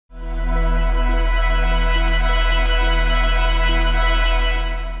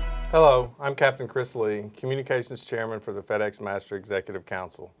Hello, I'm Captain Chris Lee, Communications Chairman for the FedEx Master Executive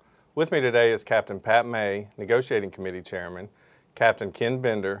Council. With me today is Captain Pat May, Negotiating Committee Chairman, Captain Ken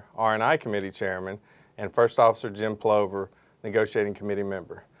Bender, R&I Committee Chairman, and First Officer Jim Plover, Negotiating Committee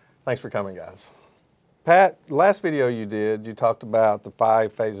Member. Thanks for coming, guys. Pat, last video you did, you talked about the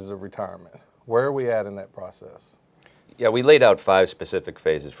 5 phases of retirement. Where are we at in that process? Yeah, we laid out 5 specific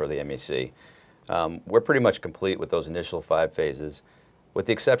phases for the MEC. We're pretty much complete with those initial 5 phases, with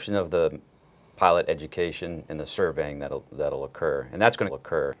the exception of the pilot education and the surveying that'll occur. And that's going to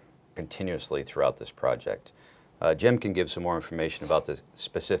occur continuously throughout this project. Jim can give some more information about the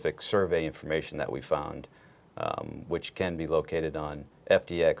specific survey information that we found, which can be located on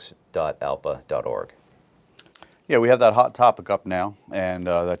fdx.alpa.org. Yeah, we have that hot topic up now, and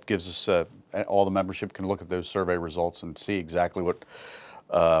that gives us, all the membership can look at those survey results and see exactly what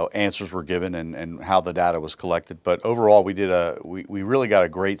answers were given and how the data was collected. But overall, we really got a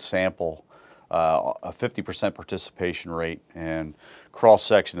great sample, a 50% participation rate, and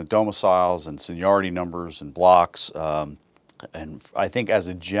cross-section of domiciles and seniority numbers and blocks. And I think as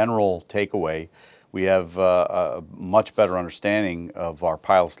a general takeaway, we have a much better understanding of our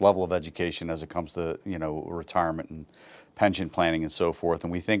pilots' level of education as it comes to, retirement and pension planning and so forth.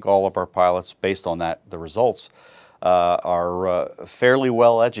 And we think all of our pilots, based on the results, are fairly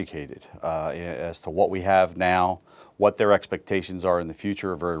well educated as to what we have now, what their expectations are in the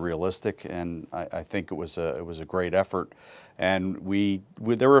future are very realistic, and I think it was a great effort. And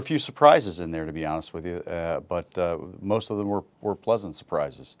there were a few surprises in there, to be honest with you, but most of them were pleasant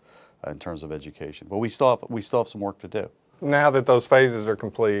surprises in terms of education. But we still have some work to do. Now that those phases are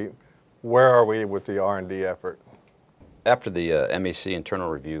complete, where are we with the R&D effort? After the MEC internal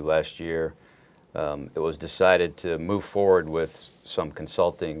review last year, it was decided to move forward with some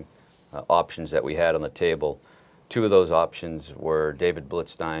consulting options that we had on the table. 2 of those options were David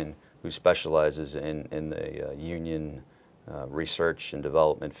Blitzstein, who specializes in the union research and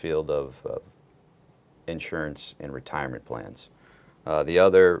development field of insurance and retirement plans. The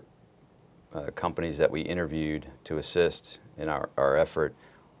other companies that we interviewed to assist in our effort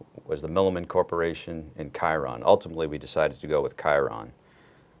was the Milliman Corporation and Chiron. Ultimately, we decided to go with Chiron.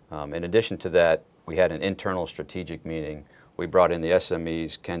 In addition to that, we had an internal strategic meeting. We brought in the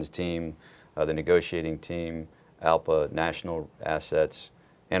SMEs, Ken's team, the negotiating team, ALPA, National Assets,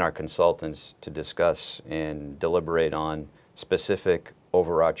 and our consultants to discuss and deliberate on specific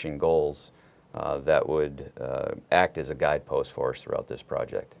overarching goals that would act as a guidepost for us throughout this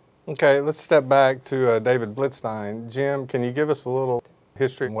project. Okay, let's step back to David Blitzstein. Jim, can you give us a little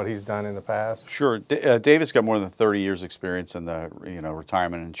history of what he's done in the past? Sure. David's got more than 30 years experience in the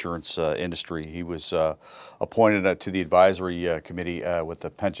retirement insurance industry. He was appointed to the advisory committee with the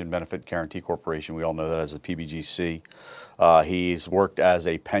Pension Benefit Guarantee Corporation. We all know that as the PBGC. He's worked as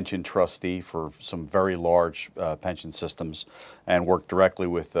a pension trustee for some very large pension systems and worked directly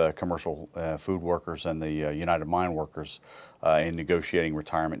with commercial food workers and the United Mine Workers in negotiating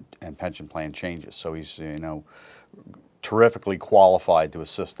retirement and pension plan changes. So he's, terrifically qualified to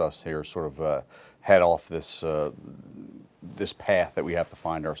assist us here, sort of head off this this path that we have to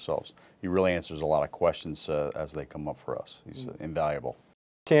find ourselves. He really answers a lot of questions as they come up for us. He's invaluable.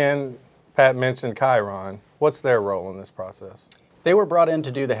 Ken, Pat mentioned Chiron. What's their role in this process? They were brought in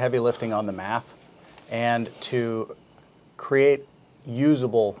to do the heavy lifting on the math and to create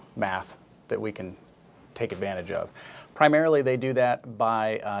usable math that we can take advantage of. Primarily, they do that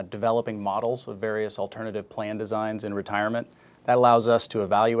by developing models of various alternative plan designs in retirement. That allows us to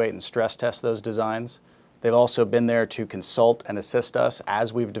evaluate and stress test those designs. They've also been there to consult and assist us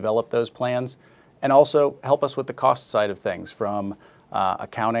as we've developed those plans, and also help us with the cost side of things, from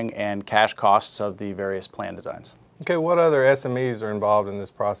accounting and cash costs of the various plan designs. Okay, what other SMEs are involved in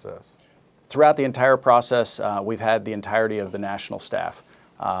this process? Throughout the entire process, we've had the entirety of the national staff.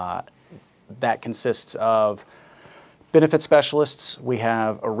 That consists of benefit specialists. We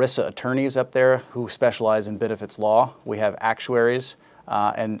have ERISA attorneys up there who specialize in benefits law. We have actuaries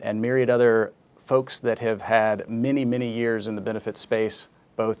and myriad other folks that have had many, many years in the benefits space,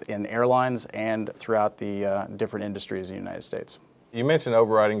 both in airlines and throughout the different industries in the United States. You mentioned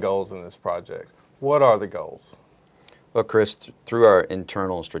overriding goals in this project. What are the goals? Well, Chris, through our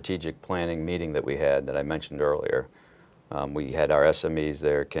internal strategic planning meeting that we had that I mentioned earlier, we had our SMEs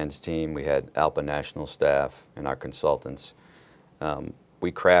there, Ken's team, we had ALPA national staff and our consultants.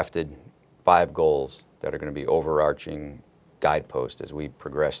 We crafted 5 goals that are going to be overarching guideposts as we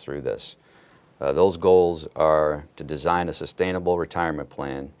progress through this. Those goals are to design a sustainable retirement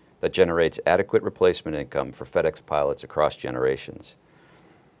plan that generates adequate replacement income for FedEx pilots across generations,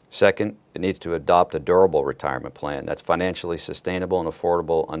 Second, it needs to adopt a durable retirement plan that's financially sustainable and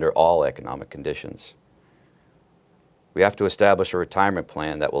affordable under all economic conditions. We have to establish a retirement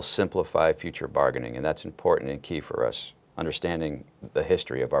plan that will simplify future bargaining, and that's important and key for us, understanding the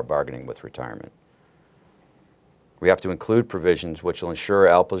history of our bargaining with retirement. We have to include provisions which will ensure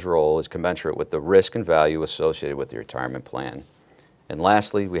ALPA's role is commensurate with the risk and value associated with the retirement plan. And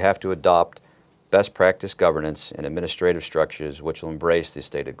lastly, we have to adopt best practice governance and administrative structures which will embrace the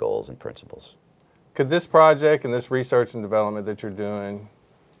stated goals and principles. Could this project and this research and development that you're doing,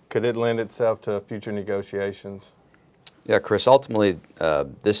 could it lend itself to future negotiations? Yeah, Chris, ultimately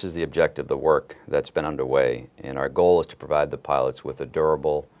this is the objective of the work that's been underway, and our goal is to provide the pilots with a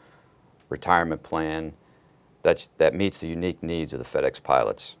durable retirement plan that meets the unique needs of the FedEx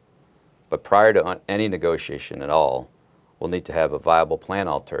pilots. But prior to any negotiation at all, we'll need to have a viable plan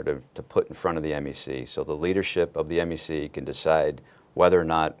alternative to put in front of the MEC so the leadership of the MEC can decide whether or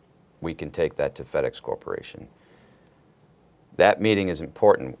not we can take that to FedEx Corporation. That meeting is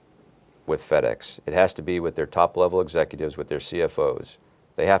important with FedEx. It has to be with their top-level executives, with their CFOs.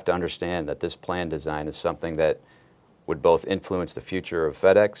 They have to understand that this plan design is something that would both influence the future of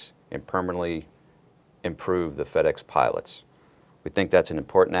FedEx and permanently improve the FedEx pilots. We think that's an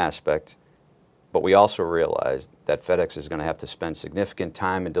important aspect, but we also realize that FedEx is going to have to spend significant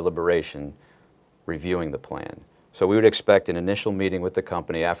time and deliberation reviewing the plan. So we would expect an initial meeting with the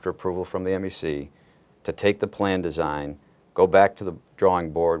company after approval from the MEC to take the plan design, go back to the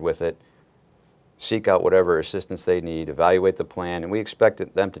drawing board with it, seek out whatever assistance they need, evaluate the plan, and we expect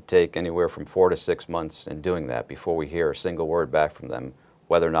them to take anywhere from 4 to 6 months in doing that before we hear a single word back from them,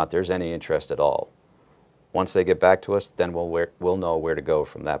 whether or not there's any interest at all. Once they get back to us, then we'll know where to go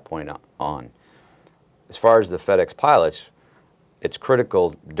from that point on. As far as the FedEx pilots, it's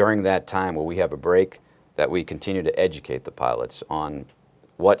critical during that time where we have a break that we continue to educate the pilots on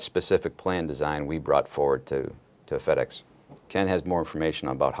what specific plan design we brought forward to FedEx. Ken has more information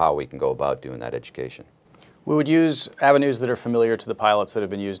about how we can go about doing that education. We would use avenues that are familiar to the pilots that have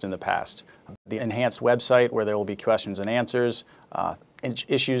been used in the past. The enhanced website where there will be questions and answers,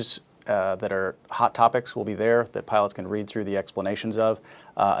 issues that are hot topics will be there that pilots can read through the explanations of.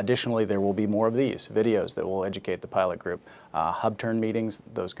 Additionally, there will be more of these videos that will educate the pilot group, hub turn meetings,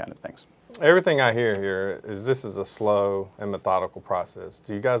 those kind of things. Everything I hear here is this is a slow and methodical process.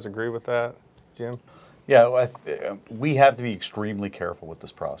 Do you guys agree with that, Jim? Yeah, we have to be extremely careful with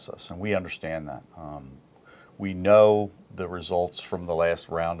this process, and we understand that. We know the results from the last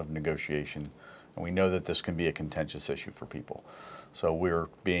round of negotiation, and we know that this can be a contentious issue for people. So we're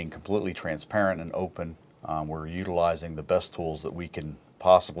being completely transparent and open. We're utilizing the best tools that we can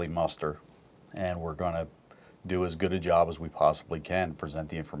possibly muster, and we're going to do as good a job as we possibly can, present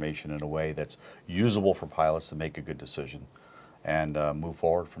the information in a way that's usable for pilots to make a good decision and move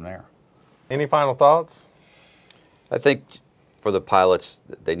forward from there. Any final thoughts? I think for the pilots,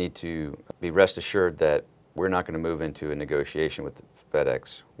 they need to be rest assured that we're not going to move into a negotiation with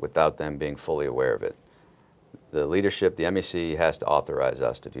FedEx without them being fully aware of it. The leadership, the MEC, has to authorize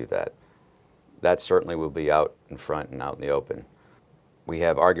us to do that. That certainly will be out in front and out in the open. We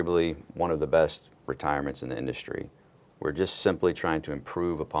have arguably one of the best retirements in the industry. We're just simply trying to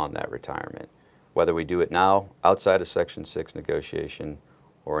improve upon that retirement. Whether we do it now outside of Section 6 negotiation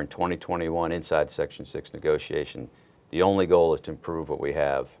or in 2021 inside Section 6 negotiation, the only goal is to improve what we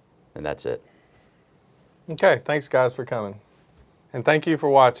have, and that's it. Okay, thanks guys for coming. And thank you for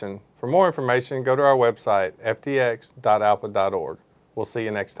watching. For more information, go to our website, ftx.alpa.org. We'll see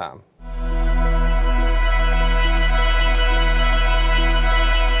you next time.